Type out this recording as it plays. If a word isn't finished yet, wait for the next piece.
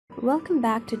Welcome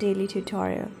back to Daily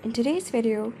Tutorial. In today's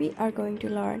video, we are going to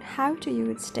learn how to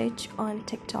use Stitch on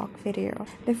TikTok video.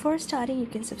 Before starting, you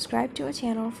can subscribe to our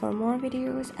channel for more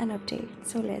videos and updates.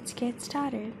 So let's get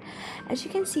started. As you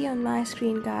can see on my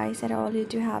screen, guys, I already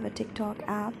do have a TikTok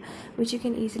app which you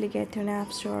can easily get through an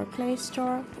App Store or Play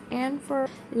Store. And for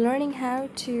learning how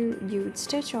to use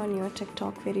Stitch on your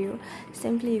TikTok video,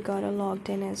 simply you gotta logged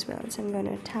in as well. So I'm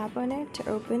gonna tap on it to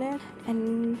open it,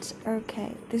 and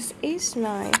okay, this is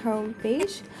my home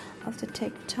page of the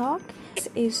TikTok. This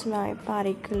is my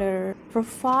particular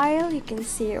profile. You can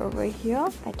see over here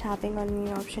by tapping on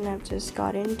the option. I've just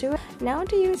got into it. Now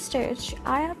to use Stitch,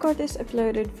 I have got this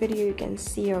uploaded video. You can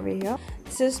see over here.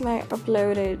 This is my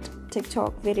uploaded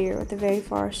TikTok video, the very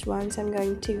first one. So I'm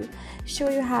going to show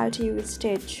you how to use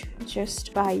Stitch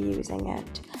just by using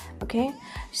it. Okay,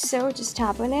 so just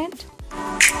tap on it.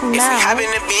 Now,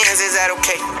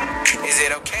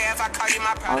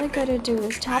 all you gotta do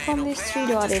is tap on this three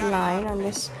dotted line on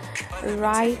this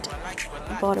right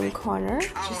bottom corner,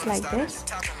 just like this.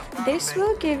 This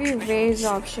will give you various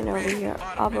options over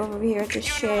here to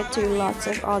share to lots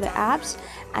of other apps,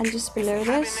 and just below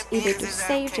this, either to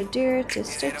save, to do it, to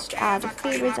stitch, to add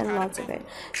favorites, and lots of it.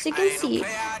 So you can see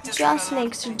just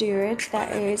next to do it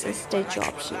there is a stitch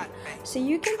option. So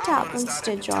you can tap on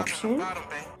stitch option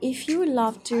if you would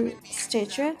love to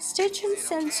stitch it. Stitch in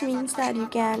sense means that you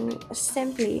can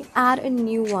simply add a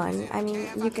new one. I mean,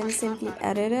 you can simply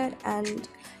edit it and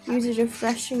use a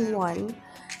refreshing one.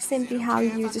 Simply how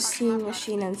you use a sewing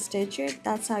machine and stitch it,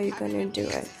 that's how you're gonna do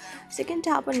it. So you can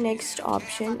tap on next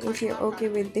option if you're okay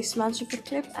with this much of a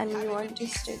clip and you want to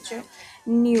stitch a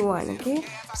new one. Okay,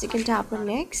 so you can tap on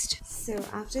next. So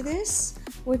after this,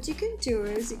 what you can do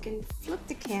is you can flip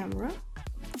the camera,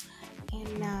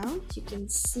 and now you can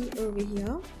see over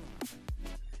here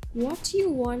what you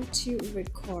want to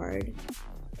record.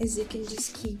 Is you can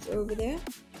just keep over there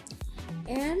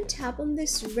and tap on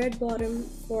this red button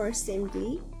for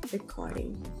simply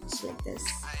recording, just like this.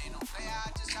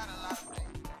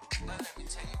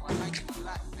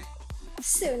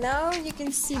 So now you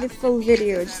can see the full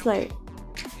video, just like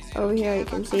over here you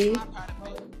can see.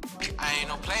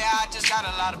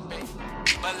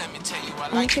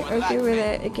 And if you're okay with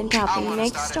it, you can tap on the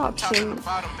next option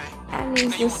and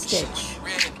use the stitch.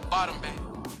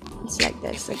 It's like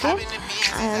this, okay?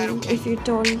 And if you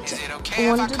don't want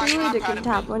to do it, you can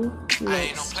tap on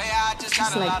next,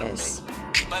 just like this.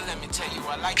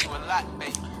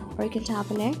 Or you can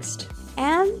tap on next,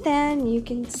 and then you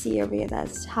can see over here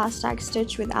that's hashtag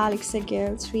stitch with Alexa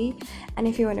Girl 3, and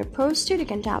if you want to post it, you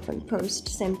can tap on post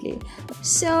simply.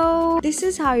 So this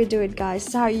is how you do it, guys.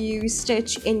 This is how you use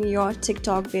Stitch in your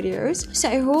TikTok videos. So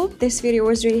I hope this video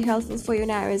was really helpful for you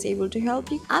and I was able to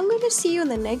help you. I'm going to see you in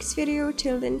the next video.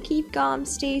 Till then, keep calm,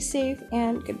 stay safe,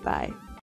 and goodbye.